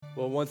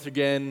Well, once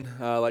again,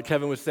 like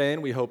Kevin was saying,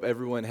 we hope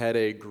everyone had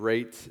a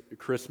great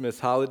Christmas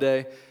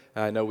holiday.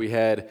 I know we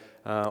had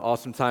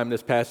awesome time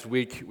this past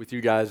week with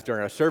you guys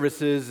during our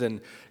services, and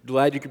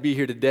glad you could be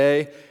here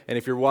today. And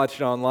if you're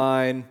watching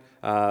online,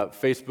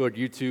 Facebook,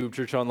 YouTube,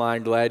 Church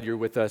Online, glad you're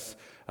with us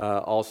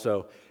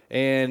also.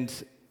 And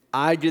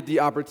I get the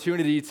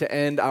opportunity to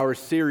end our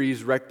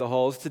series, Wreck the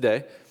Halls,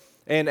 today.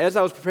 And as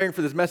I was preparing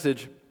for this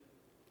message,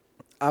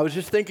 I was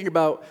just thinking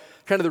about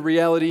kind of the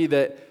reality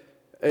that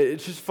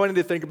it's just funny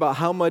to think about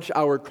how much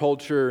our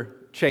culture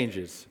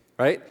changes,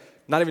 right?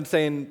 Not even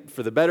saying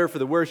for the better, for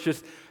the worse,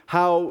 just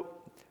how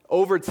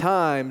over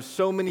time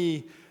so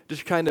many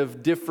just kind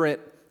of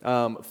different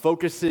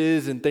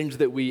focuses and things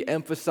that we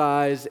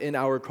emphasize in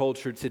our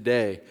culture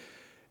today.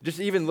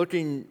 Just even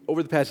looking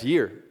over the past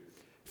year,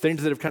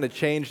 things that have kind of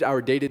changed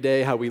our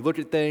day-to-day, how we look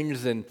at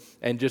things and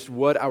just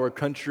what our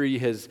country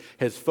has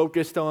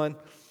focused on.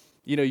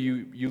 You know,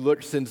 you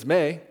look since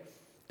May,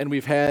 and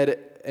we've had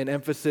an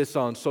emphasis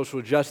on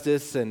social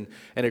justice and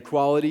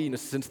equality,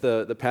 since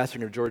the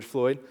passing of George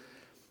Floyd.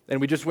 And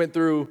we just went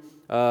through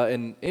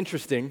an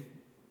interesting,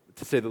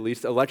 to say the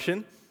least,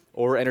 election,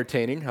 or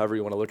entertaining, however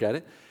you want to look at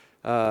it.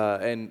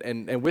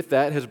 And with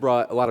that has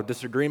brought a lot of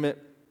disagreement,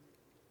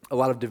 a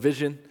lot of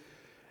division.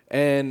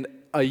 And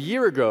a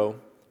year ago,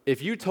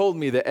 if you told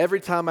me that every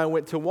time I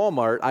went to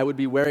Walmart, I would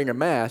be wearing a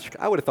mask,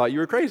 I would have thought you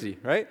were crazy,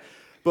 right?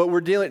 But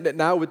we're dealing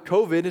now with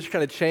COVID. It's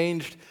kind of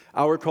changed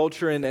our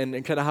culture and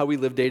kind of how we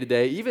live day to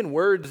day. Even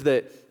words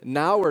that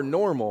now are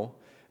normal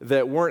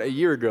that weren't a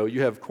year ago.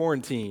 You have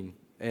quarantine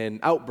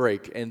and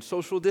outbreak and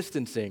social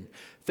distancing,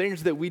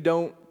 things that we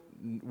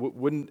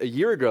wouldn't a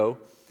year ago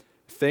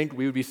think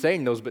we would be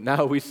saying those, but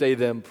now we say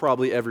them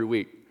probably every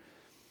week.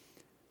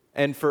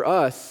 And for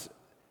us,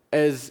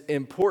 as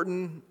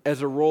important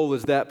as a role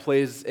as that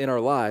plays in our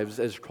lives,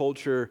 as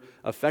culture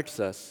affects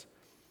us,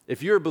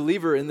 if you're a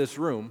believer in this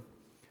room,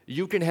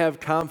 you can have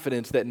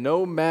confidence that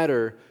no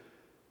matter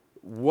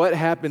what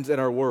happens in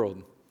our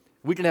world,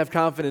 we can have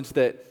confidence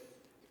that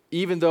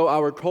even though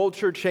our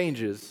culture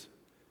changes,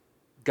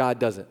 God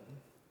doesn't.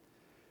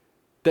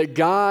 That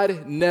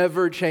God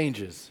never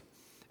changes.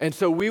 And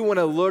so we want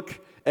to look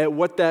at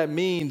what that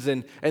means.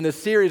 And the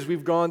series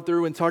we've gone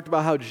through and talked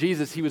about how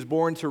Jesus, he was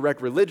born to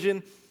wreck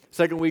religion.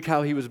 Second week,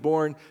 how he was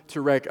born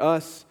to wreck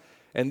us.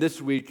 And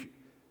this week,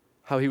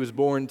 how he was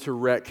born to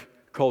wreck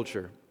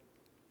culture.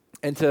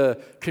 And to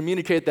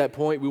communicate that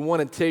point, we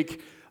want to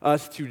take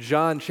us to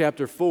John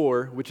chapter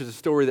 4, which is a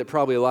story that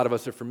probably a lot of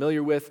us are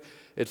familiar with.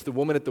 It's the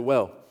woman at the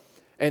well.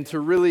 And to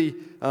really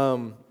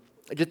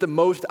get the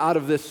most out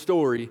of this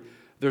story,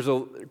 there's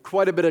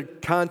quite a bit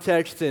of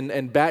context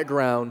and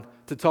background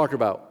to talk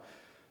about.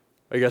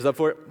 Are you guys up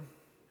for it?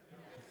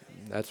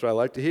 That's what I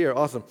like to hear.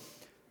 Awesome.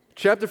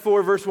 Chapter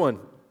 4, verse 1.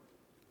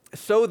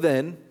 So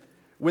then,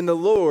 when the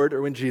Lord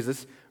knew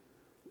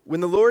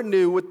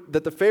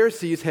that the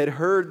Pharisees had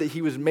heard that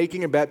he was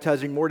making and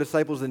baptizing more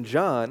disciples than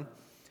John,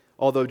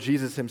 although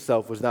Jesus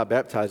himself was not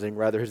baptizing,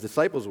 rather his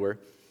disciples were,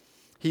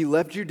 he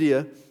left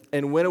Judea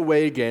and went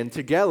away again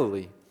to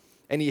Galilee,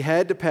 and he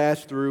had to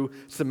pass through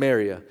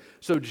Samaria.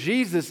 So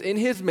Jesus, in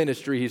his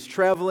ministry, he's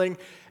traveling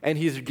and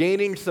he's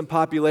gaining some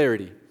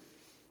popularity.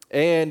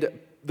 And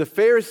the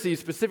Pharisees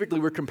specifically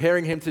were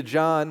comparing him to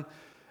John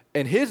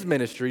and his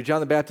ministry,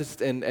 John the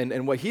Baptist,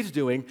 and what he's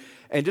doing.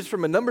 And just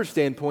from a number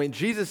standpoint,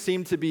 Jesus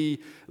seemed to be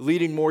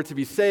leading more to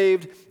be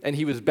saved, and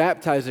he was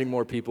baptizing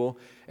more people.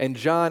 And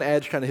John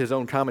adds kind of his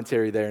own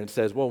commentary there and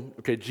says, well,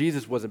 okay,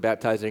 Jesus wasn't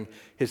baptizing,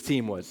 his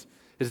team was.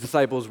 His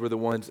disciples were the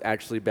ones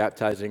actually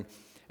baptizing.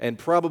 And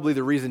probably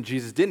the reason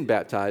Jesus didn't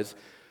baptize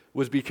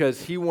was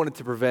because he wanted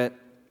to prevent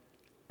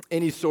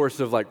any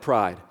source of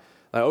pride.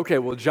 Like, okay,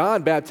 well,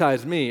 John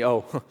baptized me.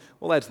 Oh,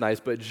 well, that's nice,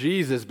 but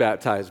Jesus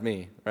baptized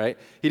me, right?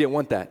 He didn't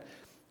want that.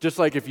 Just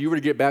like if you were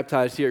to get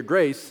baptized here at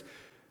Grace,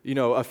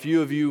 a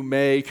few of you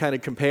may kind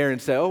of compare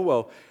and say, oh,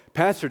 well,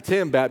 Pastor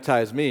Tim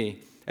baptized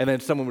me. And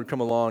then someone would come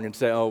along and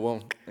say, oh,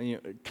 well,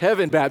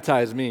 Kevin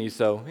baptized me,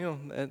 so,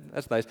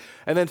 that's nice.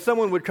 And then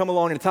someone would come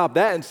along and top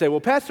that and say, well,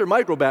 Pastor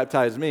Michael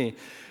baptized me,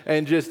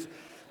 and just,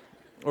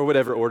 or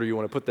whatever order you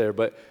want to put there.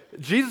 But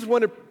Jesus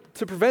wanted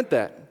to prevent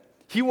that.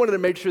 He wanted to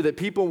make sure that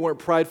people weren't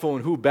prideful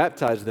in who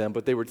baptized them,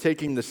 but they were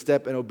taking the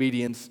step in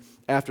obedience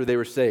after they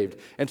were saved.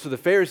 And so the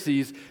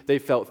Pharisees, they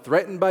felt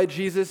threatened by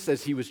Jesus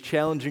as he was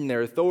challenging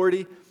their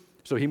authority,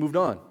 so he moved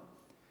on.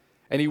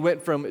 And he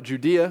went from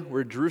Judea,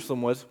 where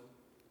Jerusalem was,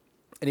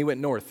 and he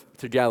went north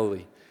to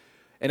Galilee.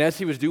 And as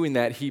he was doing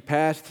that, he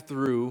passed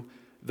through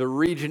the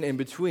region in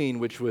between,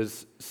 which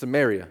was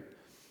Samaria.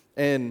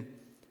 And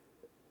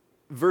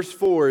verse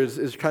 4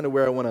 is kind of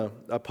where I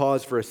want to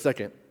pause for a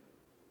second.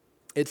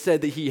 It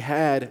said that he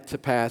had to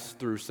pass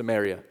through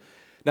Samaria.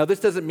 Now, this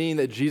doesn't mean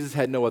that Jesus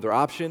had no other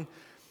option,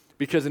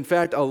 because in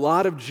fact, a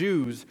lot of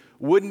Jews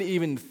wouldn't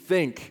even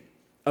think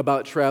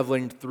about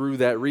traveling through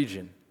that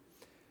region.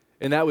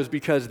 And that was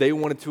because they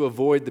wanted to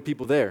avoid the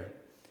people there.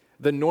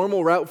 The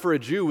normal route for a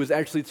Jew was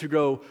actually to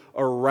go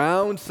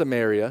around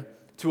Samaria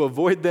to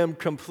avoid them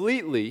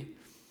completely,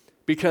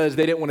 because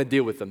they didn't want to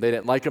deal with them. They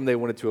didn't like them. They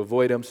wanted to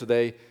avoid them, so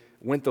they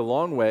went the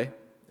long way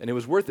and it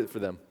was worth it for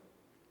them.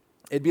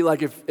 It'd be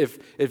like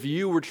if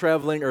you were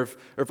traveling, or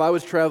if I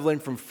was traveling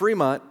from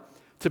Fremont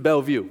to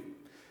Bellevue.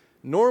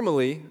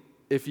 Normally,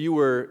 if you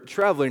were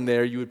traveling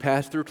there, you would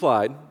pass through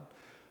Clyde.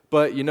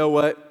 But you know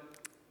what?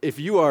 If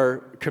you are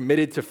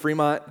committed to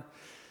Fremont,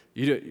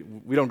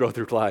 we don't go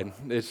through Clyde.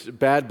 It's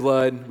bad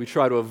blood. We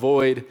try to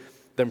avoid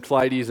them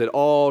Clydes at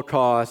all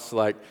costs.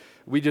 Like,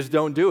 we just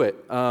don't do it.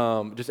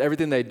 Just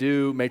everything they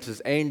do makes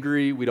us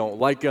angry. We don't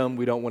like them.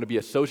 We don't want to be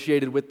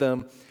associated with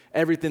them.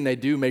 Everything they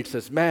do makes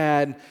us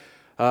mad.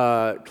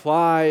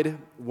 Clyde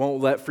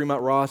won't let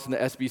Fremont Ross in the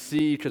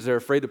SBC because they're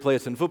afraid to play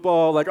us in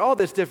football. Like, all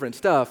this different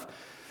stuff.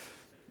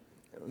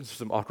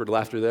 Some awkward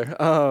laughter there.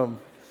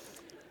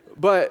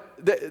 But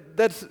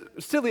that's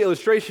a silly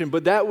illustration,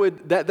 but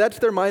that's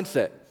their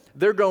mindset.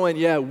 They're going,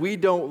 yeah, we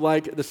don't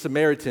like the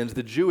Samaritans.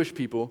 The Jewish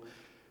people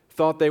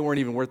thought they weren't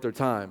even worth their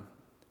time,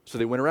 so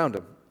they went around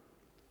them.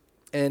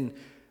 And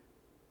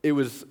it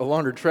was a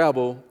longer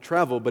travel,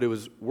 but it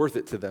was worth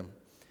it to them.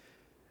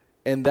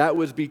 And that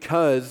was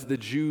because the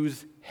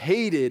Jews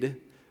hated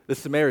the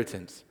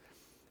Samaritans.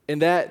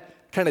 And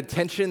that kind of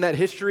tension, that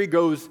history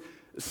goes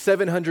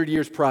 700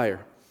 years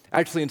prior.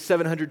 Actually, in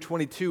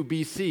 722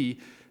 BC,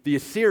 the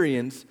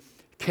Assyrians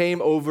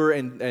came over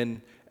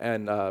and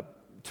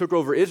took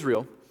over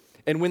Israel.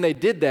 And when they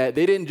did that,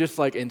 they didn't just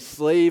like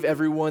enslave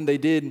everyone. They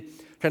did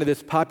kind of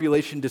this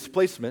population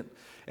displacement.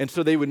 And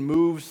so they would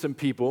move some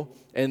people,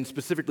 and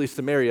specifically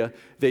Samaria.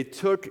 They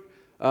took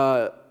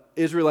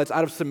Israelites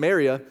out of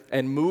Samaria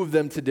and moved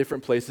them to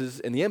different places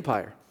in the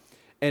empire.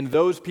 And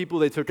those people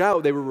they took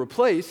out, they were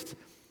replaced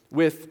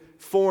with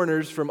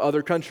foreigners from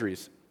other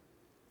countries.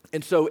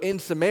 And so in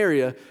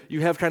Samaria,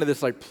 you have kind of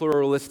this like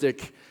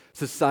pluralistic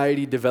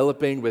society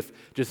developing with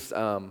just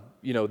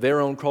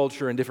their own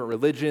culture and different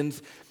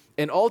religions.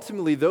 And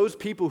ultimately, those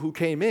people who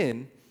came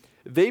in,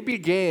 they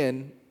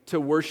began to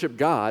worship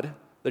God,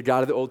 the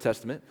God of the Old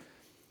Testament,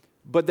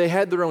 but they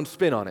had their own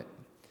spin on it.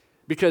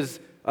 Because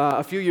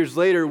a few years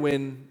later,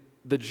 when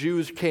the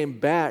Jews came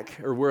back,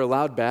 or were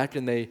allowed back,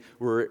 and they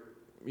were,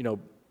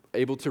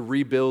 able to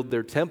rebuild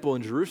their temple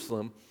in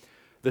Jerusalem,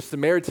 the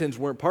Samaritans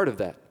weren't part of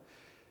that.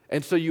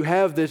 And so you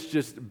have this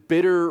just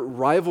bitter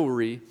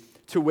rivalry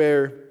to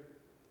where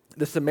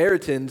the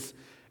Samaritans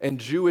and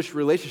Jewish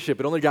relationship,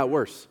 it only got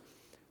worse.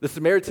 The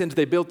Samaritans,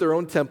 they built their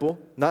own temple,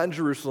 not in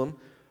Jerusalem,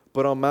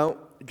 but on Mount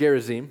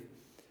Gerizim,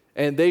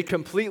 and they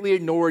completely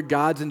ignored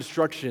God's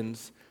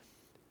instructions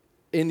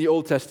in the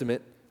Old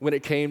Testament when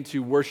it came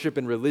to worship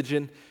and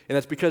religion, and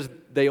that's because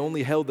they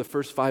only held the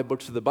first 5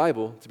 books of the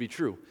Bible to be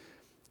true.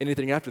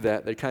 Anything after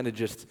that, they kind of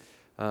just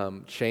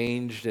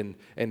changed and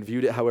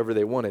viewed it however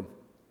they wanted.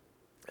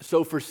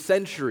 So for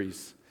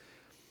centuries,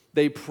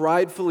 they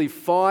pridefully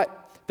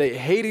fought, they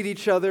hated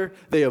each other,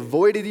 they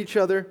avoided each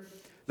other.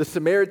 The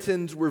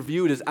Samaritans were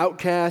viewed as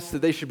outcasts,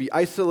 that they should be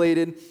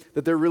isolated,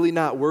 that they're really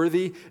not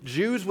worthy.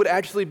 Jews would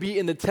actually be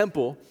in the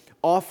temple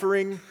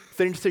offering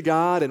things to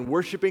God and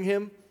worshiping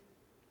Him,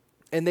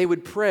 and they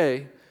would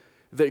pray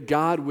that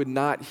God would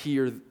not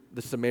hear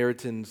the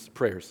Samaritans'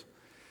 prayers.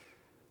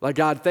 Like,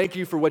 God, thank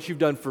you for what you've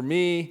done for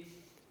me,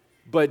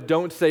 but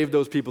don't save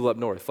those people up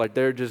north. Like,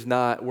 they're just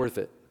not worth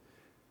it.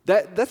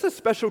 That's a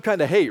special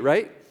kind of hate,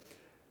 right?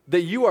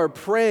 That you are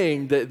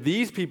praying that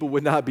these people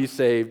would not be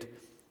saved.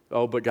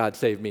 Oh, but God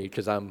saved me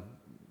because I'm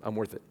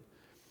worth it.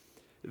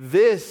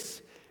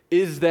 This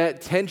is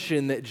that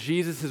tension that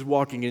Jesus is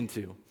walking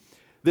into.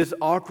 This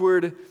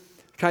awkward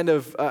kind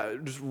of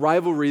just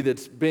rivalry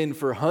that's been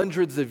for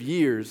hundreds of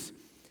years.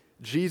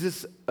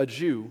 Jesus, a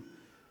Jew,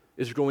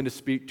 is going to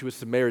speak to a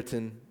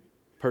Samaritan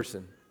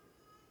person.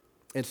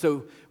 And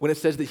so when it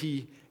says that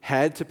he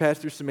had to pass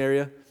through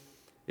Samaria,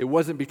 it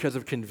wasn't because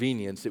of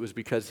convenience. It was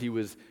because he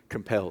was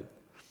compelled.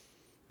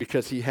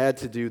 Because he had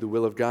to do the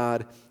will of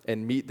God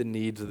and meet the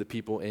needs of the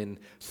people in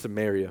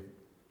Samaria.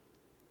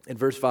 And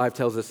verse 5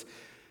 tells us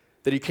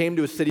that he came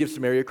to a city of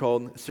Samaria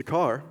called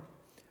Sychar,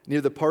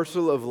 near the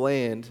parcel of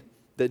land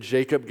that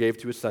Jacob gave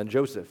to his son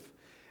Joseph.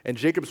 And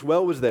Jacob's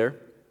well was there.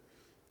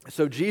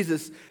 So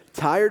Jesus,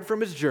 tired from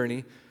his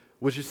journey,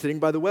 was just sitting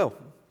by the well.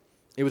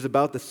 It was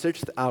about the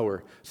 6th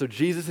hour. So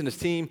Jesus and his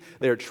team,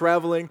 they are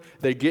traveling.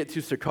 They get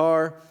to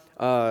Sychar,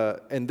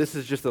 and this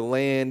is just a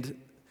land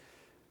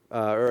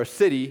or a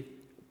city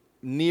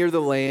near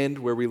the land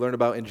where we learn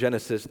about in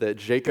Genesis that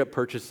Jacob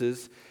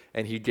purchases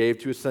and he gave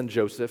to his son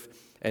Joseph.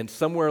 And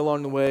somewhere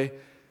along the way,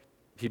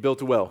 he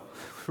built a well.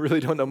 Really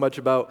don't know much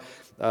about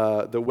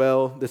the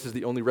well. This is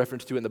the only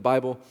reference to it in the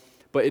Bible.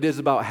 But it is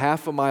about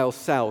half a mile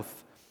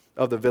south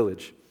of the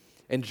village.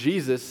 And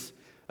Jesus,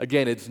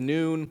 again, it's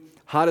noon,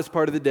 hottest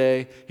part of the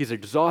day. He's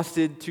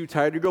exhausted, too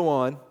tired to go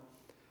on.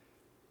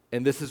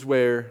 And this is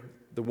where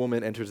the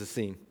woman enters the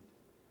scene.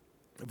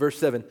 Verse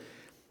 7,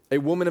 a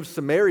woman of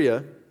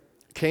Samaria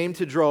came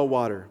to draw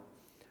water.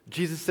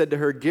 Jesus said to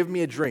her, "Give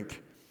me a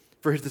drink,"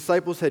 for his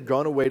disciples had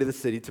gone away to the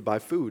city to buy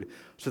food.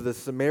 So the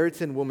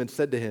Samaritan woman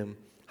said to him,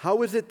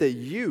 "How is it that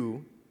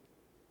you,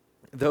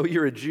 though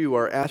you're a Jew,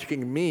 are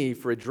asking me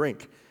for a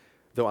drink,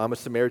 though I'm a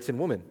Samaritan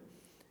woman?"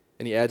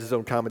 And he adds his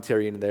own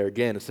commentary in there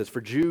again. It says,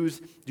 "For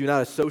Jews do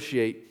not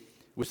associate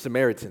with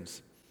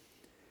Samaritans.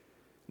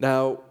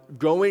 Now,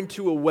 going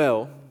to a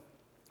well,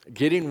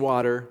 getting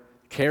water,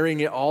 carrying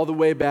it all the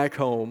way back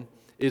home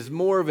is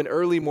more of an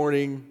early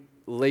morning,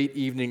 late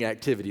evening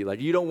activity. Like,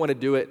 you don't want to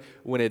do it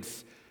when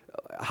it's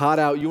hot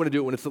out. You want to do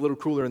it when it's a little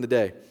cooler in the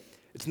day.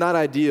 It's not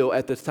ideal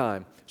at this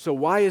time. So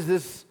why is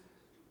this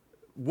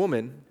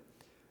woman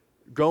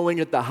going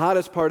at the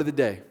hottest part of the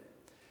day?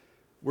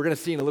 We're going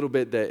to see in a little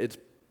bit that it's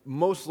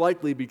most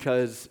likely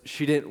because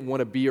she didn't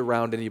want to be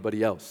around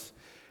anybody else,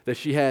 that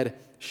she had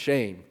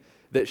shame,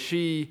 that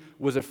she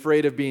was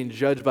afraid of being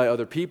judged by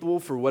other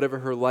people for whatever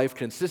her life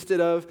consisted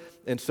of,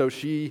 and so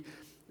she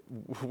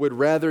would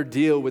rather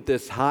deal with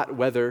this hot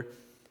weather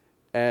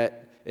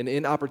at an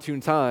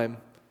inopportune time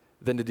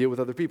than to deal with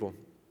other people.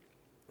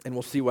 And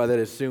we'll see why that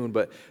is soon.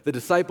 But the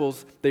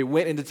disciples, they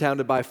went into town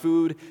to buy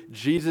food.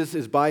 Jesus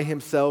is by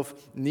himself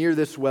near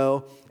this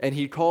well, and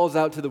he calls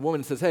out to the woman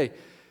and says, "Hey, can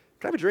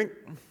I have a drink?"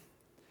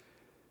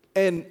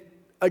 And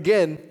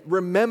again,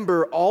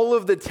 remember all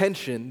of the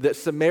tension that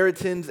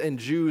Samaritans and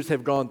Jews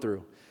have gone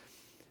through.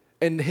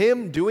 And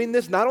him doing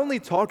this, not only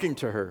talking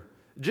to her,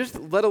 just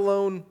let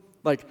alone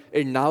like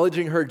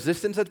acknowledging her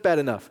existence, that's bad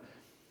enough.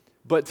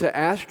 But to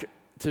ask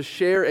to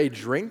share a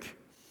drink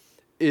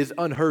is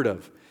unheard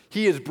of.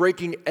 He is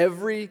breaking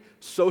every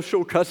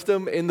social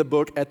custom in the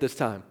book at this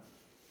time.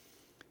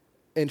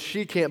 And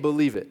she can't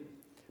believe it.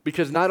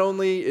 Because not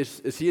only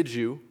is he a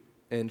Jew,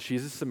 and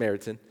she's a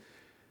Samaritan,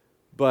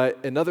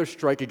 but another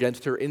strike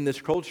against her in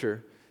this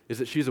culture is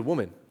that she's a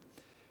woman.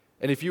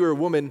 And if you were a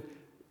woman,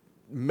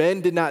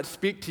 men did not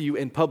speak to you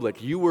in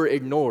public. You were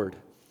ignored.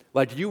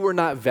 Like, you were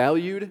not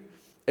valued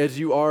as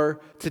you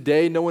are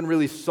today. No one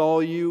really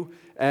saw you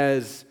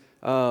as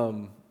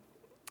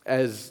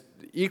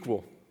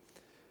equal.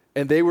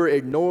 And they were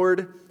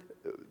ignored.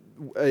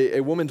 A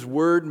woman's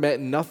word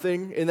meant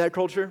nothing in that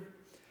culture.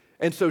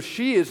 And so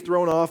she is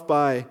thrown off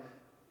by,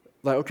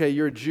 like, okay,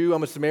 you're a Jew,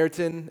 I'm a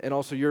Samaritan, and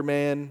also you're a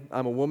man,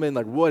 I'm a woman.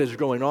 Like, what is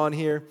going on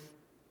here?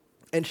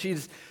 And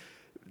she's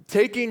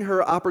taking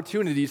her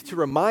opportunities to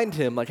remind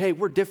him, like, hey,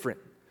 we're different.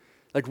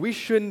 Like, we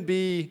shouldn't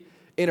be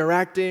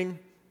interacting.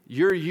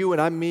 You're you and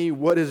I'm me.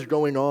 What is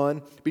going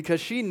on? Because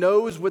she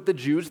knows what the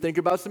Jews think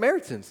about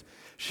Samaritans.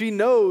 She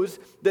knows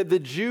that the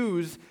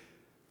Jews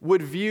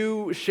would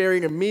view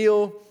sharing a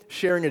meal,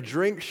 sharing a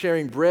drink,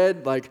 sharing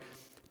bread, like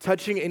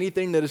touching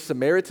anything that a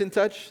Samaritan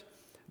touched.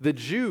 The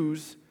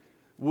Jews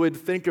would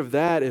think of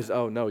that as,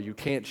 oh no, you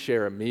can't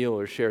share a meal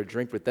or share a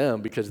drink with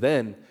them because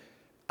then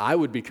I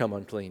would become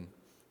unclean.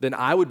 Then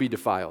I would be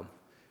defiled.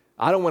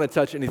 I don't want to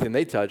touch anything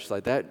they touch.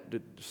 Like, that,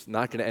 it's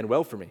not going to end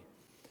well for me.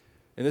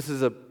 And this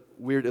is a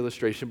weird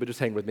illustration, but just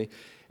hang with me.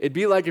 It'd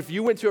be like if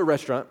you went to a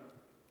restaurant,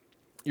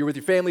 you're with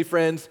your family,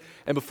 friends,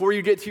 and before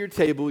you get to your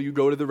table, you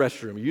go to the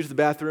restroom. You use the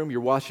bathroom,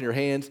 you're washing your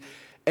hands,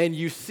 and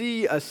you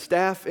see a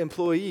staff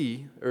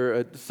employee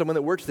or someone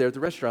that works there at the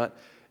restaurant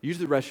use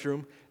the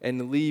restroom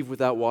and leave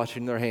without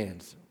washing their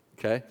hands,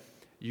 okay?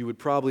 You would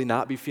probably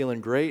not be feeling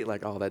great,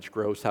 like, oh, that's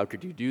gross, how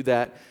could you do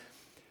that?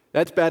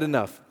 That's bad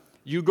enough.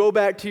 You go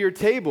back to your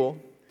table,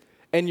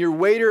 and your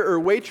waiter or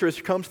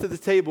waitress comes to the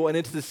table, and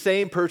it's the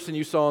same person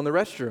you saw in the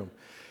restroom.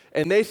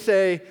 And they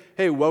say,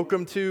 hey,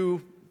 welcome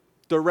to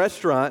the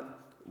restaurant.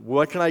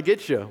 What can I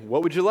get you?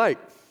 What would you like?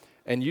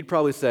 And you'd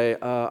probably say,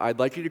 I'd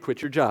like you to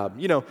quit your job.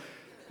 You know,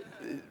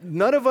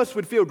 none of us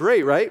would feel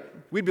great, right?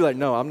 We'd be like,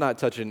 no, I'm not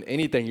touching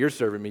anything you're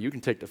serving me. You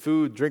can take the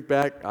food, drink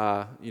back,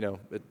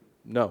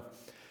 no.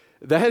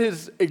 That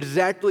is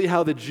exactly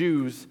how the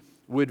Jews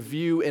would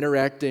view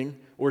interacting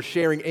or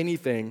sharing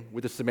anything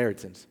with the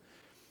Samaritans.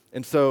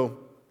 And so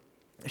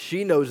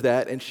she knows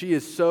that, and she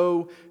is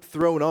so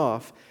thrown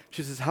off.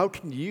 She says, how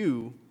can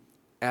you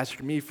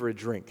ask me for a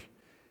drink?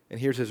 And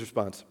here's his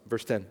response,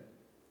 verse 10.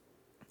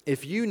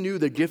 If you knew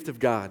the gift of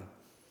God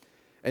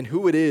and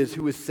who it is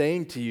who is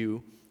saying to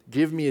you,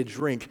 give me a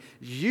drink,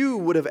 you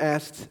would have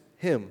asked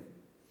him,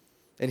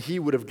 and he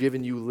would have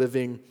given you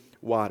living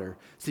water.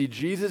 See,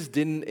 Jesus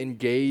didn't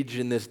engage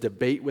in this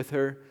debate with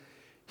her.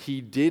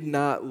 He did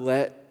not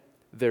let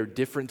their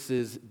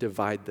differences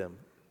divide them.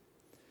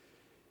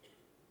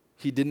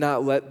 He did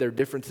not let their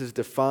differences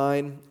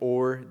define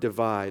or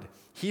divide.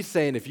 He's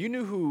saying, if you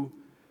knew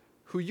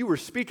who you were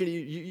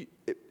speaking,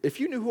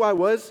 if you knew who I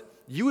was,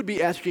 you would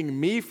be asking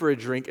me for a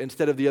drink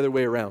instead of the other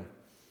way around.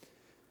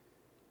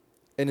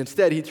 And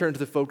instead, he turns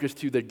the focus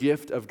to the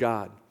gift of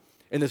God.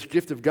 And this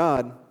gift of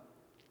God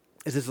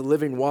is this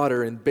living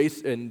water, and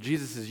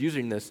Jesus is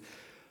using this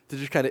to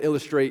just kind of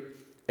illustrate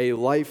a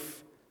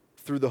life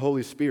through the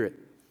Holy Spirit,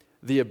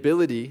 the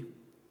ability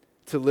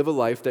to live a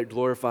life that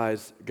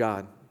glorifies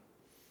God.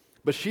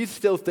 But she's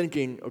still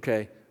thinking,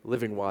 okay,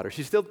 living water.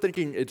 She's still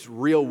thinking it's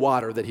real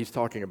water that he's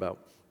talking about.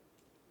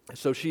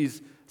 So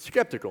she's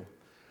skeptical.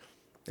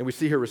 And we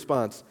see her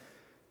response.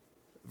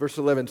 Verse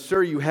 11,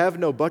 sir, you have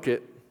no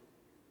bucket,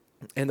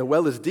 and the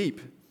well is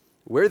deep.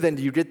 Where then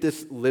do you get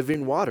this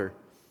living water?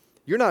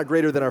 You're not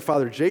greater than our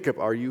father Jacob,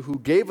 are you, who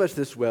gave us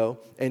this well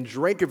and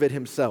drank of it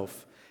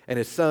himself, and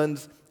his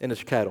sons and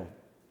his cattle?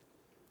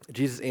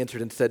 Jesus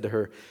answered and said to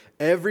her,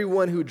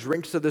 everyone who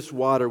drinks of this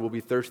water will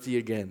be thirsty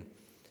again.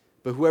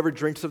 But whoever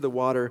drinks of the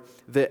water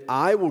that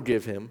I will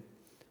give him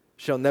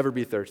shall never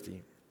be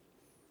thirsty.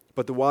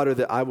 But the water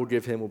that I will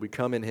give him will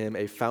become in him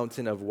a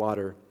fountain of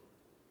water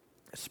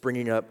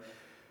springing up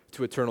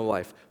to eternal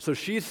life. So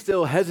she's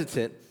still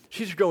hesitant.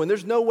 She's going,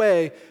 there's no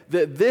way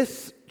that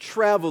this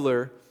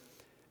traveler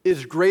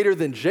is greater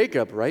than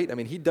Jacob, right? I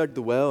mean, he dug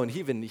the well, and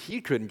even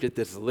he couldn't get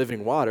this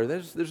living water.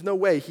 There's no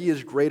way he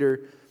is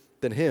greater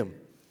than him.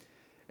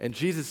 And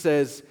Jesus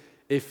says,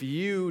 if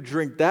you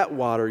drink that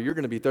water, you're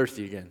going to be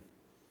thirsty again.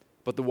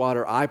 But the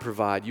water I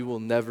provide, you will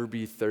never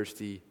be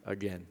thirsty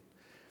again.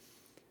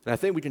 And I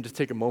think we can just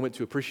take a moment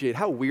to appreciate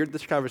how weird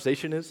this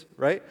conversation is,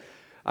 right?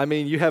 I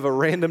mean, you have a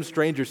random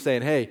stranger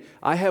saying, hey,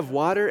 I have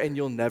water and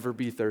you'll never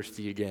be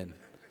thirsty again.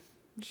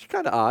 It's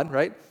kind of odd,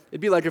 right?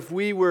 It'd be like if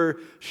we were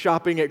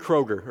shopping at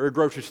Kroger or a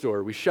grocery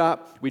store. We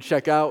shop, we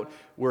check out,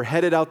 we're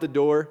headed out the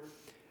door,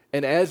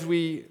 and as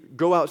we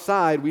go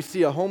outside, we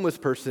see a homeless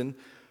person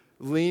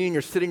leaning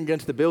or sitting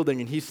against the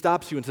building, and he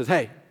stops you and says,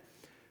 hey,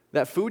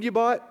 that food you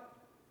bought,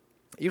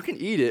 you can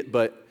eat it,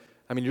 but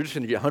I mean, you're just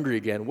going to get hungry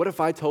again. What if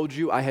I told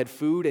you I had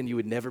food and you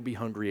would never be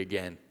hungry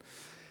again?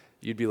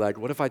 You'd be like,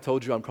 what if I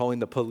told you I'm calling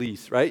the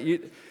police, right?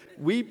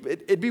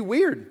 It'd be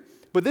weird.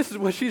 But this is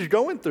what she's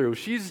going through.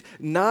 She's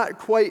not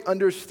quite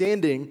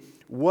understanding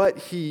what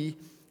he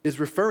is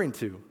referring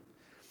to.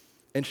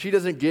 And she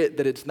doesn't get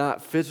that it's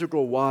not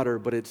physical water,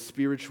 but it's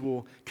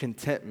spiritual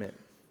contentment,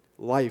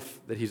 life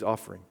that he's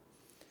offering.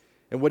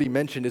 And what he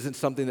mentioned isn't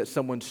something that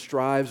someone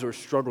strives or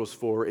struggles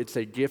for. It's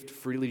a gift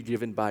freely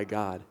given by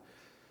God.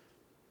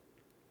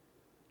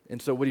 And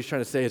so what he's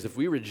trying to say is if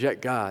we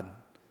reject God,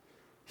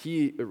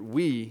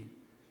 we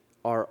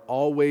are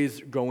always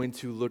going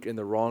to look in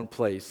the wrong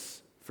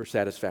place for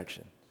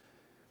satisfaction,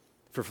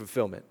 for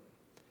fulfillment.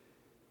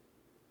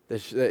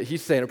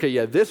 He's saying, okay,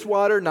 yeah, this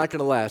water, not going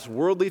to last.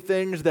 Worldly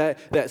things,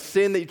 that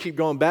sin that you keep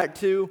going back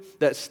to,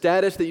 that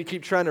status that you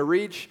keep trying to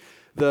reach,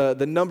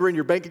 the number in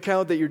your bank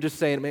account that you're just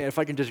saying, man, if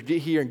I can just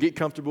get here and get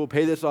comfortable,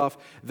 pay this off,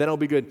 then I'll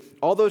be good.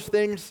 All those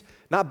things,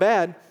 not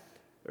bad,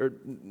 or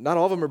not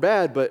all of them are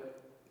bad, but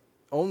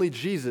only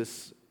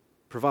Jesus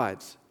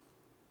provides.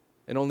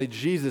 And only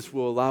Jesus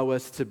will allow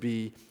us to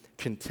be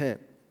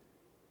content.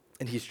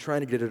 And he's trying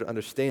to get her to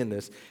understand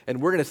this.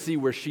 And we're going to see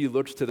where she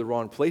looks to the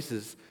wrong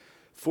places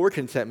for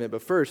contentment.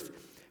 But first,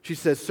 she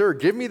says, sir,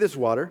 give me this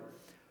water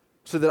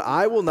so that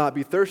I will not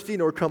be thirsty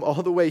nor come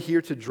all the way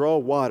here to draw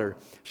water.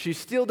 She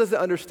still doesn't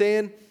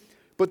understand,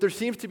 but there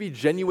seems to be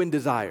genuine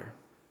desire.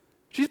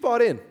 She's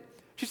bought in.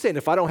 She's saying,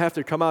 if I don't have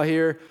to come out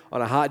here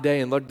on a hot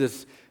day and lug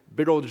this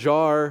big old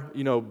jar,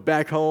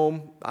 back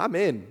home, I'm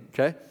in,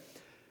 okay?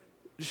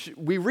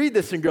 We read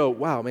this and go,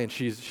 wow, man,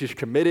 she's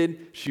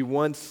committed. She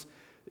wants,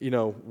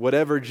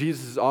 whatever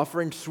Jesus is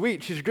offering.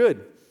 Sweet, she's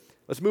good.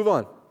 Let's move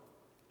on.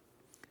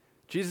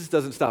 Jesus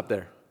doesn't stop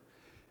there.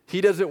 He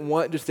doesn't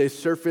want just a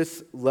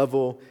surface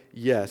level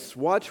yes.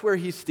 Watch where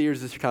he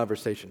steers this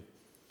conversation.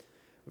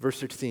 Verse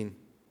 16,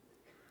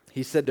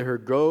 he said to her,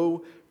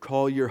 go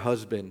call your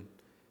husband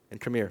and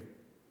come here.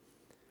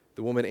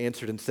 The woman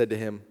answered and said to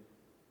him,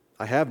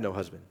 I have no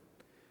husband.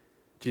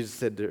 Jesus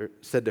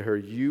said to her,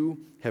 you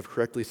have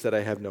correctly said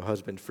I have no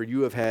husband, for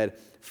you have had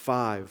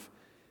 5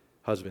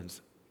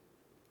 husbands.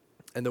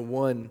 And the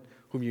one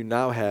whom you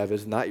now have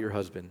is not your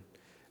husband.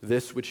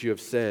 This which you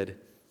have said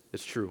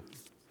is true.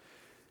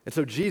 And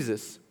so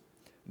Jesus,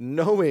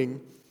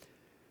 knowing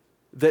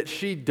that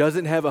she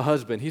doesn't have a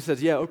husband, he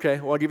says, yeah, okay,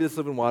 well, I'll give you this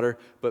living water,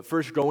 but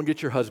first go and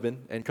get your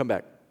husband and come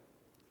back.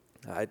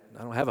 I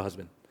don't have a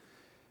husband.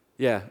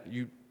 Yeah,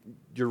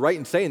 you're right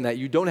in saying that.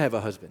 You don't have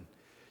a husband.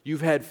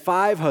 You've had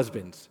 5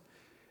 husbands,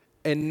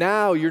 and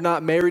now you're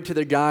not married to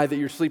the guy that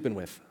you're sleeping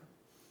with.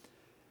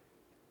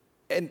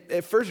 And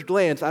at first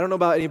glance, I don't know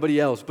about anybody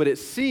else, but it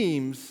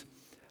seems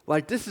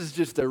like this is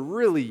just a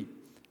really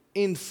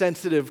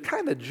insensitive,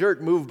 kind of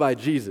jerk move by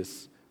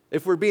Jesus,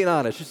 if we're being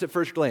honest, just at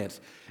first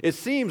glance. It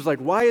seems like,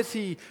 why is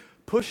he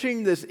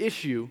pushing this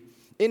issue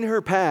in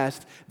her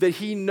past that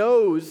he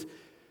knows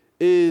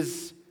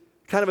is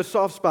kind of a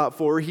soft spot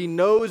for her? He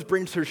knows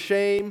brings her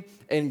shame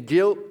and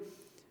guilt,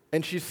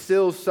 and she's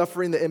still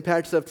suffering the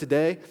impacts of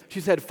today.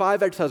 She's had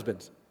 5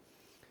 ex-husbands.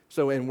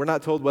 And we're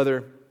not told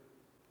whether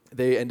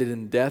they ended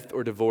in death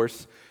or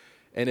divorce.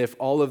 And if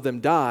all of them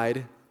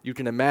died, you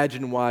can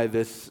imagine why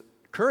this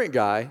current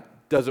guy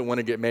doesn't want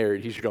to get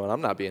married. He's going,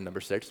 I'm not being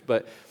number 6.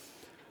 But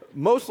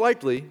most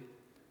likely,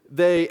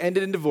 they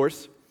ended in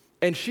divorce,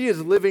 and she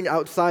is living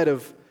outside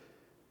of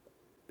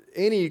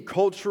any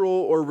cultural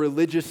or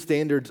religious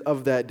standards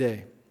of that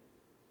day.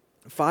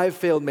 5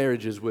 failed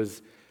marriages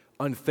was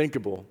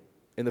unthinkable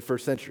in the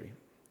first century.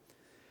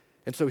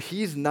 And so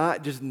he's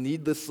not just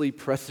needlessly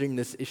pressing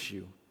this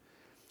issue.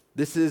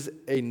 This is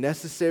a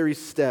necessary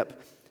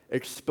step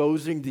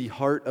exposing the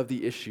heart of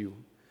the issue,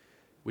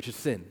 which is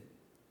sin.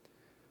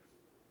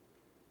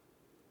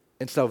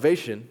 And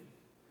salvation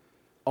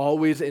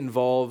always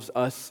involves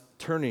us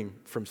turning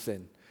from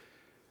sin,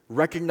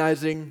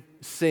 recognizing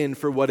sin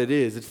for what it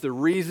is. It's the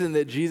reason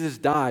that Jesus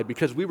died,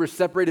 because we were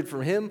separated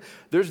from him.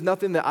 There's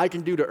nothing that I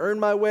can do to earn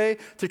my way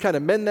to kind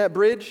of mend that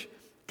bridge.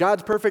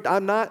 God's perfect,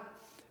 I'm not.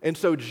 And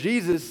so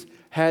Jesus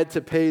had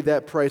to pay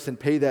that price and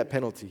pay that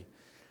penalty.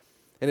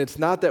 And it's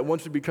not that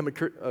once we become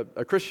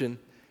a Christian,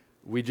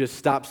 we just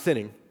stop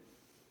sinning,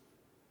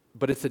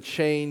 but it's a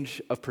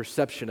change of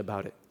perception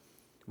about it.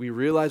 We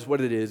realize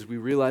what it is, we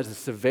realize the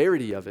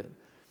severity of it,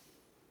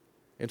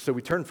 and so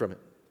we turn from it.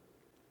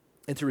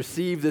 And to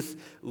receive this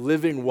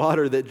living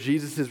water that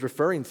Jesus is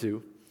referring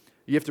to,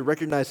 you have to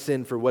recognize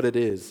sin for what it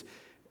is,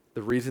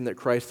 the reason that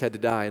Christ had to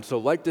die. And so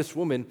like this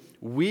woman,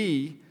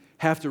 we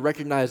have to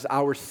recognize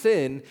our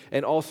sin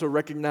and also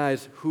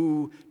recognize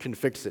who can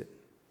fix it.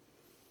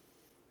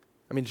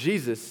 I mean,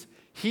 Jesus,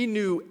 he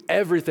knew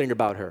everything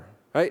about her,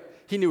 right?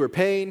 He knew her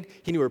pain,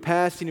 he knew her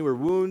past, he knew her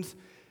wounds,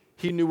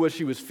 he knew what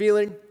she was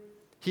feeling,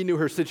 he knew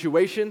her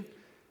situation.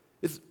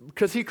 It's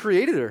because he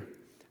created her.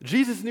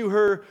 Jesus knew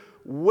her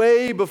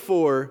way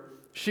before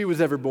she was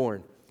ever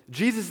born.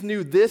 Jesus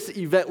knew this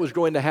event was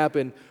going to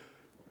happen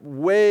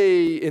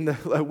way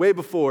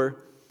before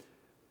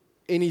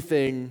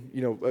anything,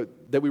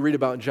 that we read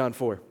about in John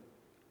 4.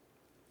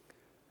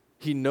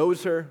 He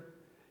knows her.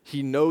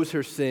 He knows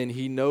her sin.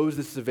 He knows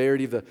the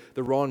severity of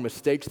the wrong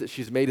mistakes that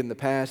she's made in the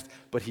past,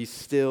 but he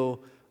still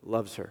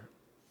loves her.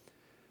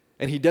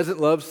 And he doesn't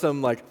love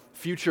some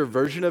future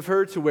version of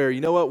her to where,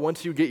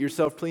 once you get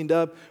yourself cleaned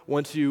up,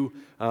 once you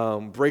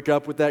break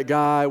up with that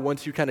guy,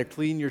 once you kind of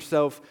clean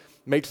yourself,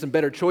 make some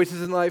better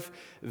choices in life,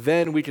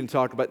 then we can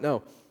talk about,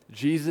 no,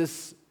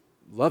 Jesus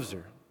loves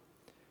her.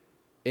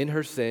 In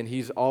her sin,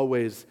 he's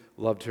always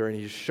loved her, and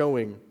he's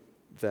showing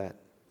that.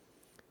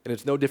 And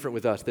it's no different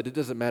with us, that it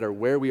doesn't matter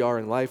where we are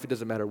in life, it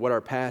doesn't matter what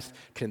our past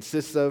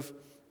consists of.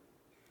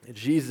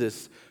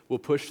 Jesus will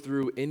push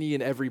through any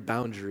and every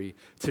boundary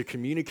to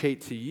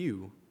communicate to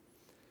you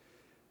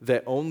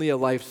that only a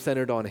life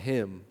centered on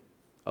him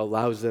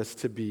allows us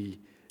to be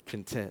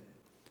content.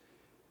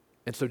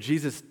 And so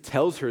Jesus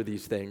tells her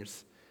these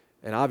things,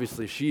 and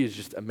obviously she is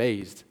just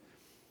amazed.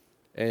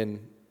 And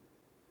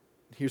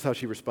here's how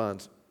she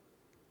responds.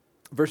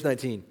 Verse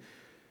 19,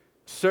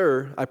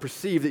 "Sir, I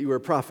perceive that you are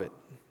a prophet."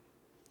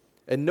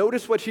 And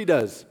notice what she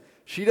does.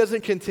 She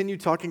doesn't continue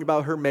talking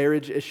about her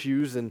marriage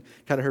issues and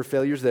kind of her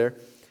failures there.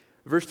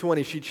 Verse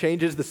 20, she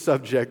changes the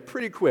subject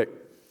pretty quick.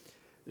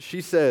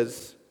 She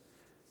says,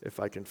 if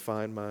I can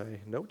find my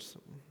notes.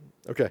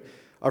 Okay.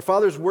 "Our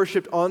fathers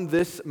worshipped on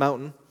this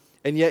mountain,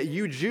 and yet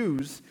you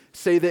Jews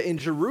say that in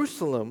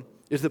Jerusalem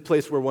is the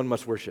place where one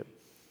must worship."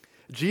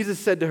 Jesus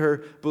said to her,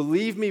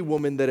 "Believe me,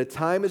 woman, that a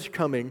time is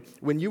coming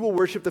when you will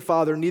worship the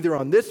Father neither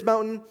on this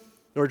mountain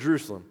nor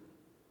Jerusalem.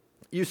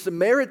 You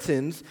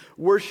Samaritans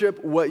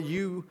worship what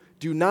you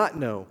do not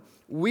know.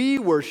 We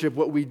worship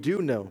what we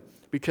do know,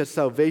 because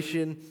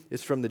salvation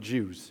is from the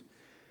Jews.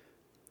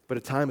 But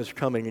a time is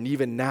coming, and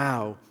even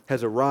now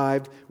has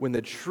arrived, when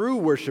the true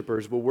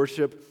worshipers will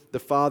worship the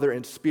Father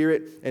in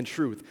spirit and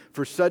truth.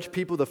 For such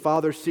people the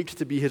Father seeks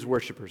to be his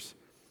worshipers.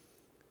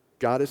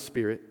 God is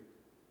spirit,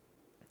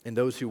 and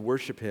those who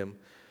worship him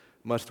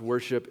must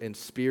worship in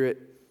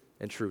spirit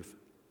and truth."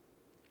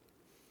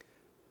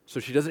 So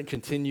she doesn't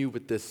continue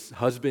with this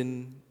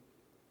husband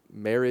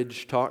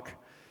marriage talk.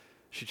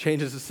 She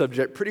changes the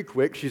subject pretty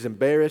quick. She's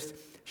embarrassed.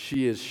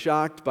 She is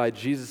shocked by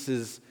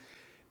Jesus'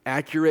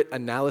 accurate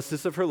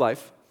analysis of her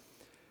life.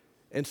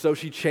 And so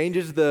she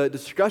changes the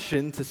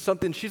discussion to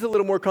something she's a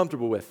little more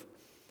comfortable with.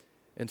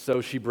 And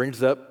so she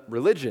brings up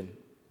religion,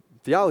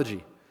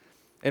 theology,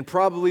 and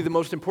probably the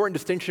most important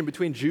distinction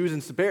between Jews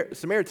and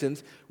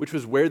Samaritans, which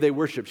was where they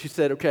worship. She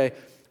said, okay,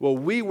 well,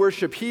 we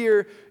worship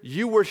here,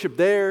 you worship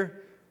there.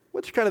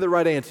 What's kind of the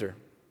right answer?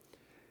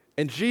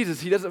 And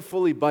Jesus, he doesn't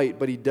fully bite,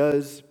 but he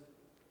does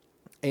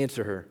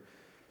answer her.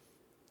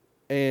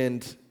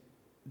 And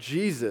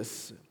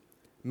Jesus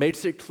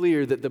makes it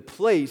clear that the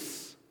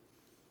place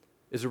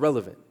is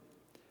irrelevant.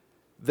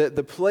 That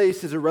the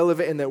place is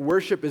irrelevant and that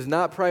worship is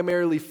not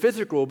primarily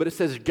physical, but it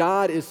says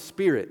God is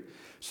spirit.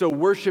 So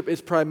worship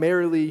is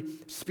primarily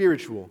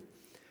spiritual.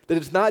 That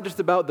it's not just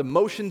about the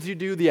motions you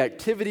do, the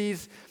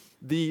activities,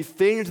 the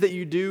things that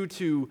you do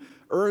to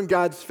earn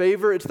God's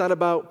favor. It's not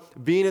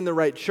about being in the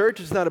right church.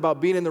 It's not about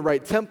being in the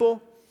right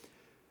temple.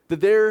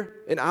 That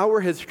an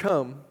hour has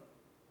come,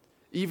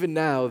 even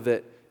now,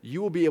 that you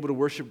will be able to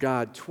worship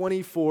God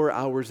 24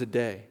 hours a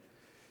day.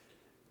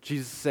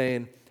 Jesus is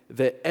saying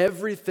that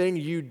everything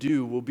you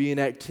do will be an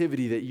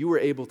activity that you are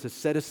able to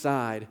set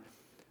aside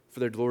for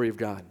the glory of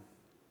God.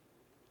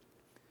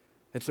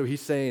 And so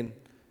he's saying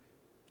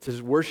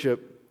to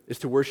worship is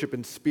to worship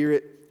in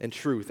spirit and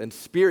truth. And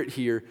spirit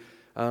here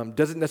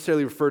doesn't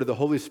necessarily refer to the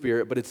Holy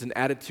Spirit, but it's an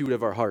attitude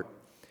of our heart,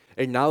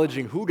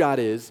 acknowledging who God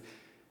is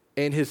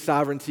and his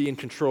sovereignty and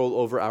control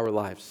over our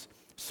lives.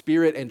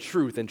 Spirit and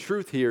truth. And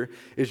truth here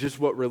is just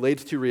what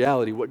relates to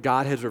reality, what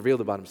God has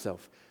revealed about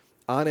himself.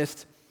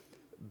 Honest,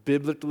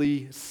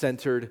 biblically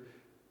centered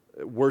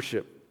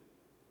worship.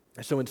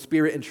 So in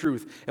spirit and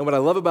truth. And what I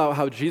love about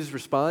how Jesus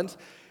responds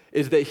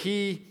is that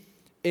he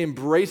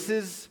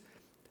embraces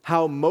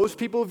how most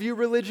people view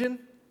religion.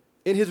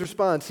 In his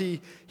response, he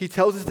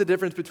tells us the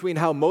difference between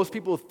how most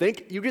people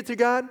think you get to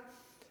God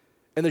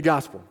and the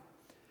gospel.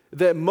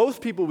 that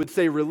most people would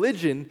say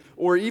religion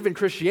or even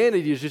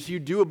Christianity is just you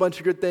do a bunch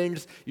of good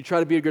things, you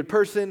try to be a good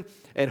person,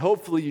 and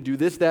hopefully you do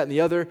this, that, and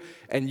the other,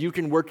 and you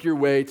can work your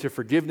way to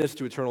forgiveness,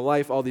 to eternal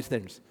life, all these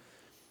things.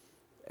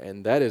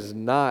 And that is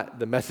not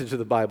the message of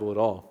the Bible at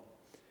all.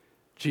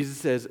 Jesus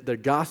says the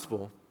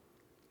gospel,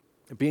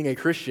 being a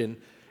Christian,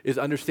 is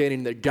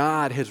understanding that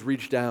God has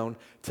reached down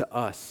to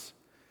us.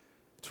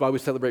 That's why we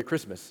celebrate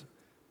Christmas,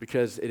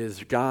 because it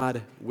is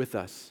God with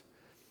us.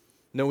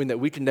 Knowing that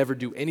we can never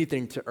do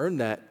anything to earn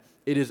that,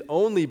 it is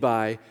only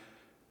by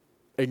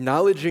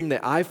acknowledging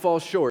that I fall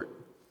short,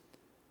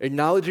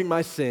 acknowledging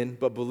my sin,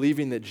 but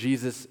believing that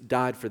Jesus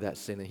died for that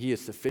sin, and he is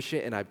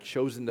sufficient, and I've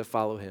chosen to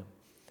follow him.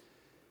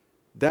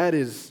 That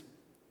is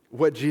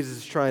what Jesus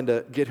is trying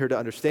to get her to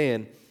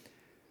understand.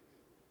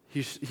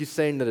 He's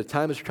saying that a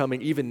time is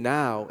coming, even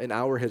now, an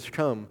hour has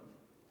come,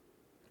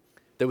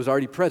 that was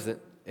already present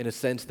in a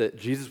sense that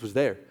Jesus was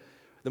there.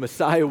 The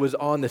Messiah was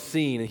on the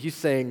scene, and he's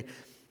saying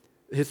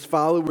his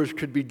followers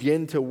could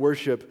begin to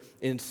worship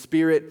in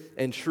spirit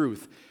and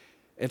truth.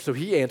 And so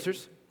he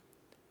answers,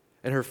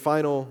 and her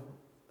final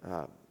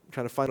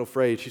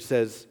phrase, she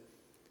says,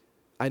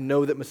 I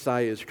know that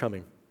Messiah is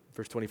coming.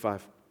 Verse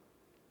 25.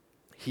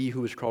 He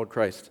who is called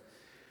Christ.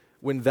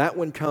 When that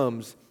one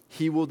comes,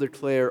 he will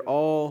declare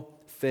all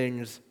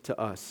things to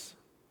us.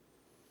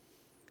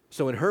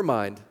 So in her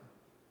mind,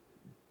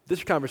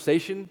 this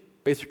conversation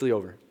basically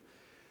over.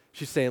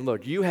 She's saying,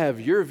 look, you have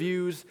your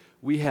views,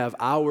 we have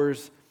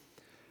ours.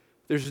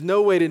 There's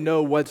no way to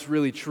know what's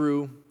really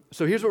true.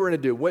 So here's what we're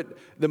going to do.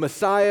 The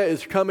Messiah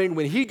is coming.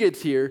 When he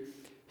gets here,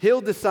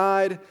 he'll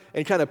decide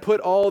and kind of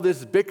put all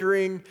this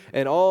bickering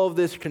and all of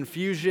this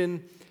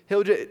confusion,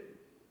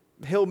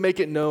 he'll make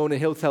it known and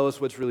he'll tell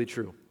us what's really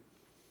true.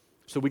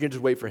 So we can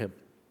just wait for him.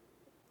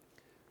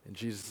 And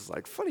Jesus is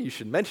like, funny you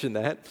should mention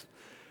that.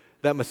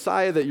 That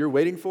Messiah that you're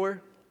waiting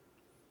for,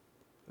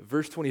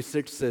 verse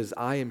 26 says,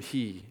 I am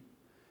he,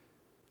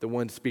 the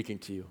one speaking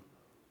to you.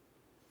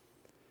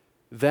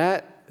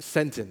 That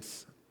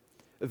sentence,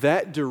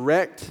 that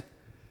direct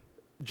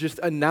just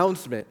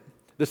announcement,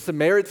 the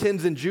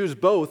Samaritans and Jews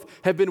both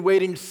have been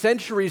waiting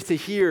centuries to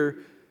hear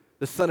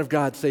the Son of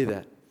God say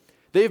that.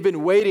 They've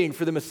been waiting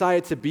for the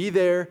Messiah to be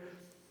there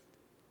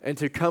and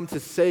to come to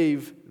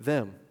save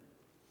them.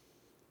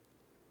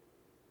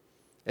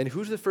 And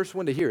who's the first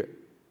one to hear it?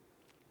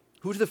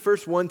 Who's the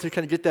first one to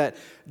kind of get that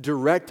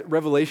direct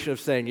revelation of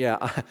saying,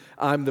 yeah,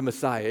 I'm the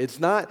Messiah? It's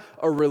not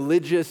a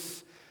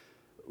religious,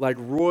 like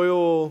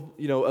royal,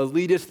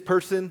 elitist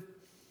person.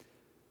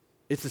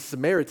 It's a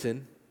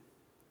Samaritan,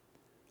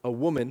 a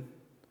woman,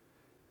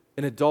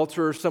 an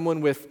adulterer,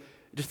 someone with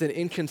just an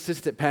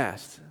inconsistent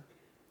past.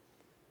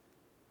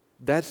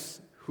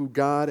 That's who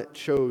God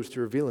chose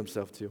to reveal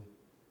himself to.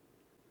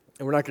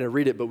 And we're not going to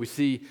read it, but we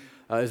see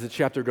as the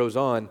chapter goes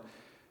on,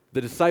 the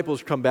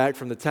disciples come back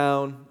from the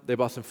town, they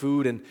bought some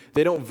food, and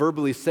they don't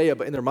verbally say it,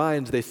 but in their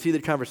minds, they see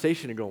the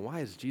conversation and go, why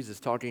is Jesus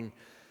talking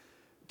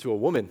to a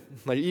woman?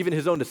 Like even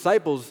his own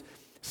disciples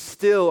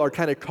still are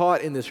kind of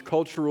caught in this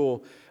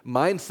cultural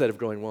mindset of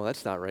going, well,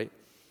 that's not right.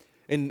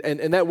 And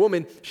that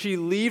woman, she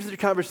leaves the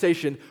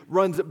conversation,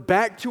 runs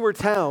back to her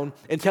town,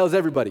 and tells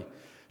everybody.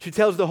 She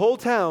tells the whole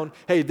town,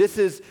 hey, this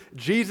is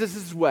Jesus,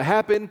 this is what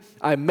happened.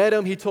 I met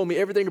him, he told me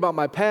everything about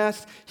my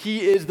past.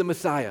 He is the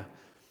Messiah.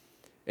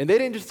 And they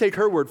didn't just take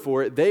her word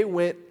for it, they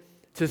went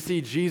to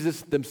see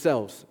Jesus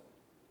themselves.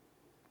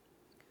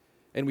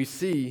 And we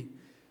see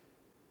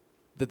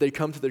that they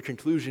come to their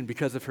conclusion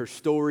because of her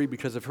story,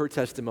 because of her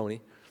testimony,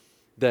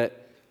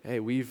 that, hey,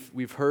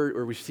 we've heard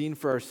or we've seen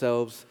for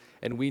ourselves,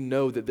 and we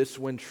know that this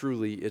one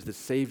truly is the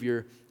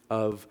Savior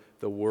of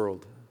the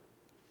world.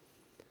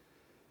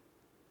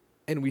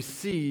 And we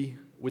see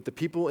with the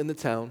people in the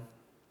town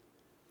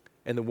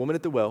and the woman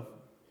at the well,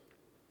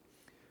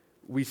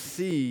 we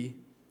see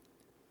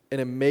an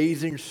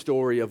amazing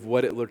story of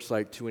what it looks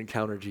like to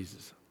encounter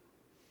Jesus.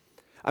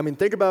 I mean,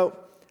 think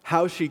about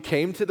how she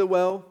came to the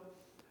well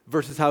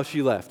versus how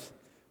she left,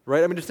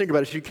 right? I mean, just think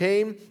about it. She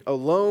came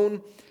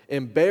alone,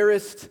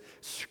 embarrassed,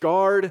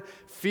 scarred,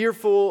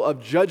 fearful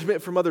of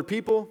judgment from other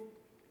people,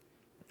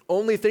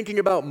 only thinking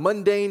about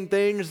mundane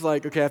things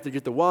like, okay, I have to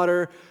get the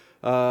water,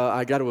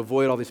 I got to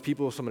avoid all these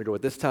people, so I'm going to go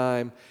at this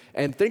time,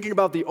 and thinking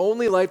about the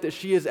only life that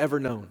she has ever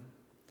known.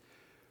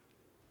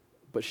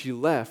 But she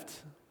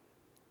left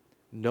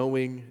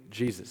knowing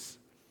Jesus,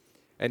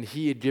 and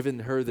he had given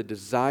her the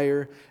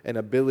desire and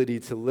ability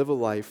to live a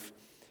life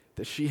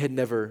that she had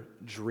never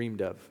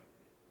dreamed of.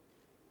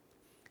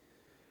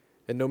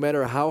 And no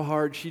matter how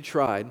hard she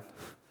tried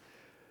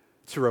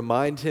to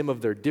remind him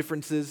of their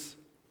differences,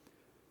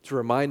 to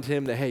remind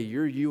him that, hey,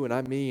 you're you and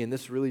I'm me, and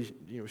this really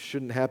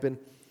shouldn't happen,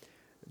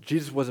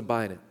 Jesus wasn't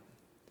buying it.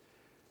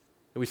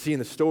 And we see in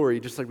the story,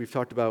 just like we've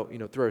talked about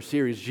through our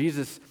series,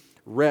 Jesus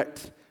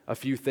wrecked a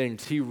few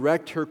things. He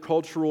wrecked her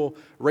cultural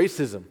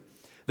racism.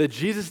 That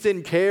Jesus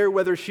didn't care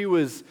whether she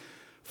was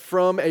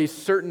from a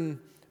certain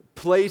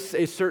place,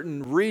 a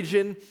certain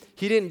region.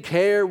 He didn't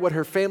care what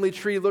her family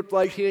tree looked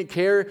like. He didn't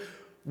care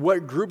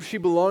what group she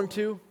belonged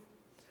to.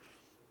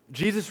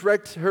 Jesus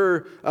wrecked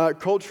her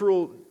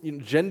cultural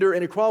gender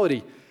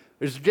inequality.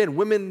 There's, again,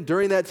 women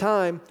during that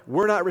time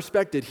were not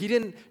respected. He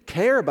didn't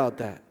care about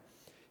that.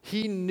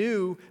 He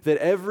knew that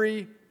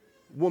every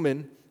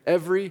woman,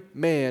 every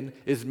man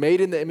is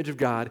made in the image of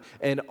God,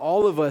 and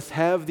all of us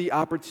have the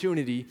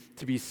opportunity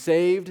to be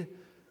saved,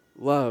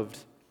 loved,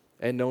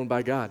 and known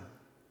by God.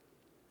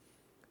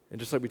 And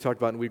just like we talked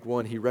about in week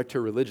 1, he wrecked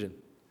her religion.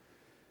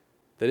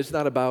 That it's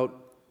not about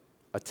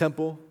a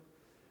temple,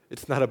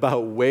 it's not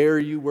about where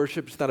you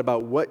worship, it's not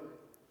about what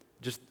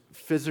just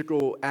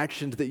physical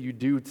actions that you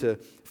do to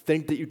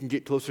think that you can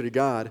get closer to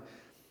God.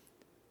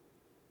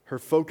 Her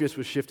focus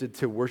was shifted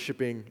to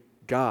worshiping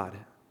God,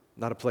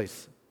 not a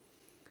place,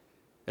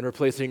 and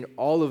replacing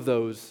all of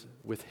those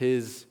with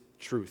his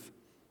truth.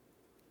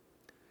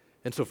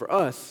 And so for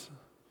us,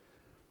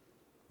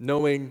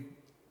 knowing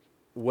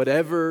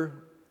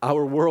whatever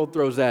our world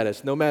throws at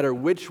us, no matter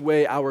which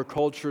way our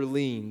culture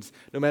leans,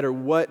 no matter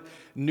what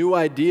new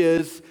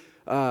ideas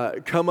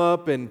come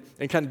up and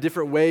kind of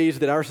different ways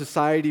that our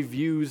society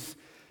views,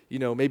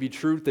 maybe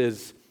truth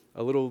is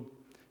a little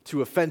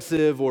too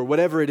offensive or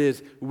whatever it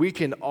is, we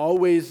can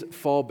always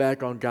fall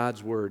back on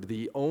God's word,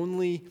 the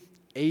only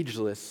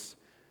ageless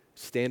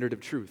standard of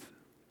truth.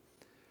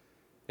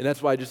 And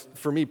that's why, just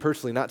for me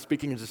personally, not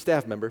speaking as a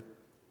staff member,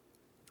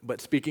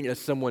 but speaking as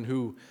someone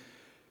who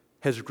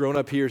has grown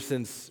up here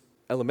since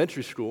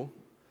elementary school,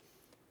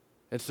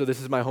 and so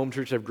this is my home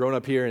church. I've grown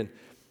up here,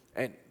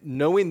 and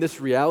knowing this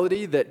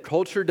reality that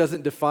culture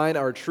doesn't define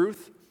our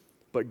truth,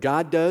 but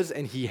God does,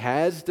 and he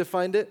has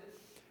defined it,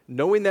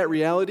 knowing that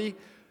reality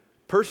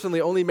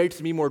personally only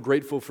makes me more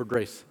grateful for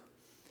grace.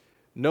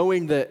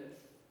 Knowing that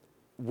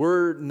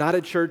we're not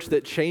a church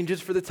that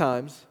changes for the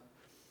times,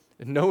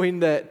 knowing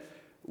that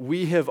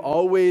we have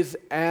always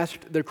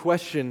asked the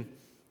question,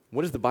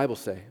 what does the Bible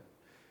say?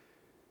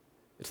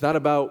 It's not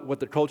about what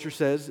the culture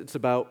says, it's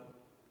about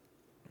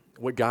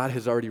what God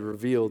has already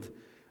revealed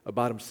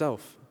about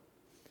himself.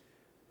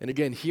 And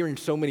again, hearing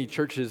so many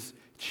churches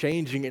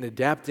changing and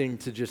adapting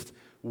to just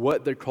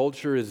what the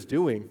culture is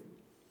doing,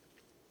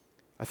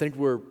 I think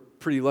we're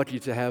pretty lucky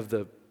to have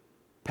the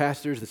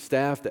pastors, the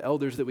staff, the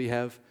elders that we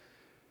have,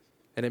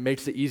 and it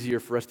makes it easier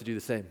for us to do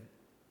the same.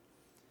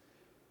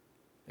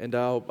 And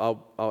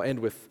I'll end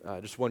with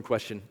just one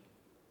question.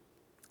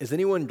 Is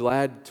anyone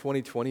glad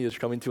 2020 is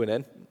coming to an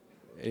end?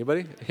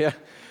 Anybody? Yeah.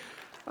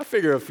 I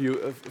figure a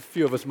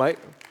few of us might.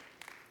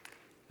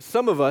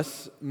 Some of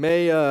us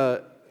may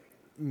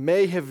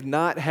have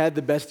not had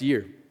the best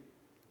year.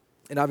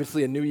 And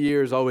obviously a new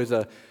year is always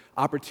an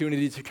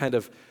opportunity to kind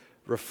of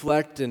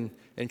reflect and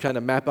kind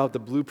of map out the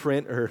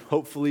blueprint, or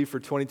hopefully for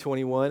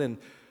 2021. And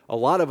a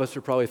lot of us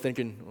are probably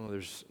thinking, well,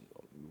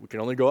 we can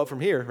only go up from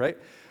here, right?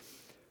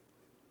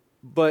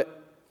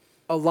 But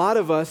a lot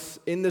of us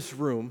in this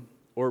room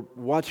or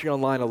watching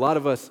online, a lot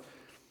of us,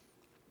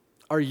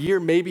 our year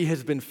maybe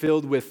has been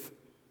filled with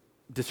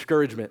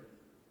discouragement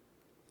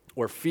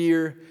or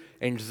fear,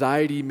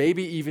 anxiety,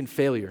 maybe even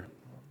failure.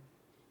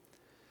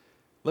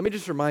 Let me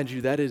just remind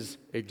you that is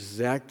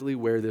exactly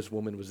where this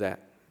woman was at.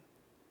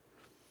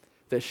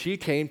 That she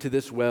came to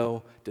this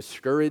well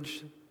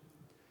discouraged,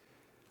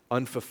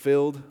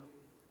 unfulfilled,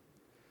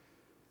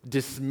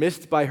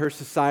 dismissed by her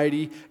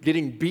society,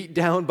 getting beat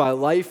down by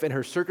life and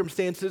her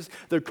circumstances.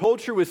 The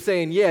culture was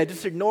saying, yeah,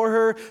 just ignore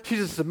her.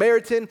 She's a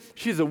Samaritan.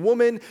 She's a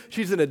woman.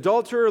 She's an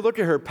adulterer. Look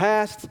at her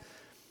past.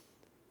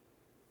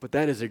 But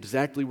that is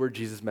exactly where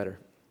Jesus met her.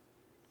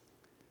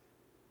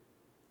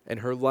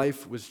 And her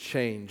life was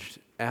changed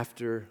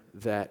after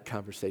that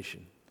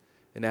conversation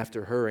and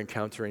after her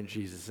encountering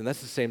Jesus. And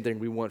that's the same thing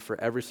we want for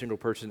every single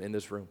person in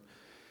this room.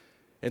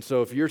 And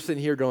so if you're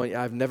sitting here going,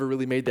 I've never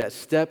really made that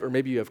step, or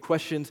maybe you have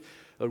questions,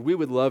 we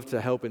would love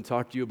to help and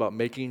talk to you about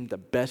making the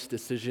best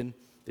decision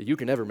that you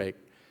can ever make.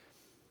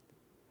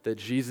 That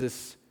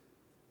Jesus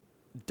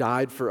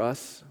died for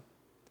us,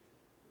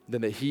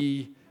 then that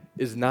he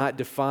is not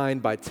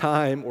defined by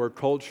time or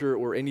culture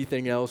or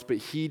anything else, but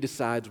he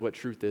decides what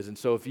truth is. And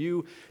so if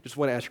you just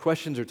want to ask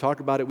questions or talk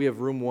about it, we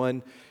have room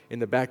 1 in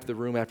the back of the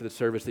room after the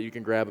service that you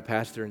can grab a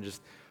pastor and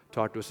just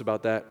talk to us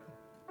about that.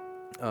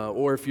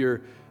 Or if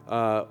you're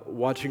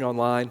watching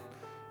online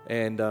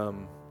and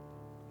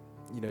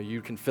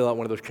you can fill out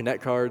one of those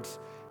Connect cards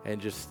and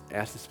just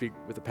ask to speak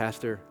with a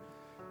pastor.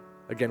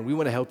 Again, we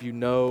want to help you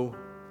know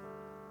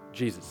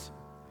Jesus.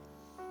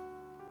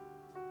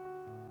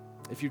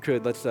 If you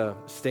could, let's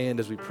stand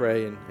as we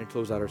pray and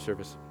close out our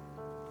service.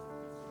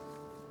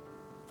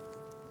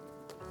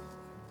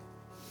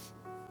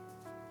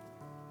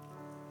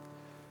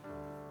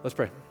 Let's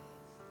pray.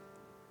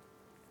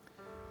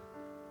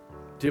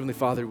 Dear Heavenly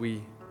Father,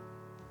 we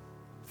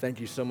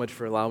thank you so much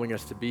for allowing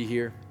us to be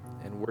here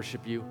and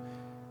worship you.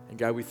 And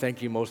God, we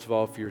thank you most of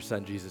all for your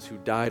Son, Jesus, who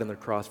died on the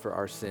cross for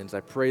our sins. I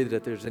pray that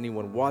if there's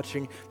anyone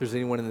watching, if there's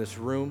anyone in this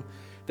room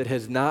that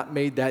has not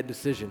made that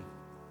decision,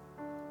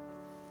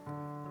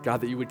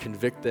 God, that you would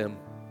convict them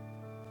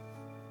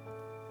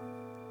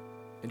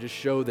and just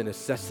show the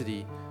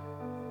necessity,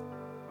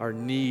 our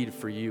need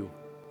for you,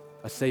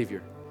 a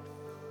Savior.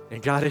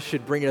 And God, it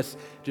should bring us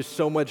just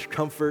so much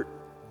comfort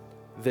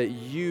that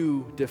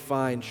you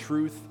define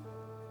truth,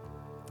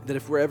 that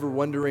if we're ever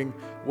wondering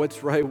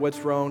what's right, what's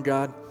wrong,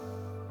 God,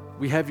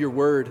 we have your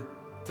word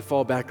to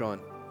fall back on.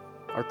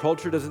 Our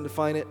culture doesn't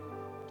define it.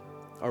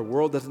 Our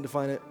world doesn't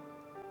define it.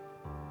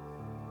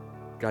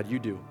 God, you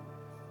do.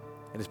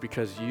 And it's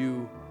because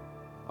you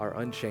are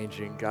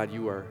unchanging. God,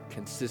 you are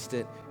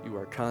consistent. You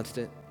are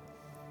constant.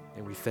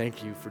 And we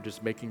thank you for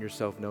just making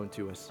yourself known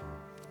to us.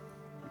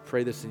 We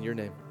pray this in your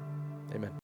name. Amen.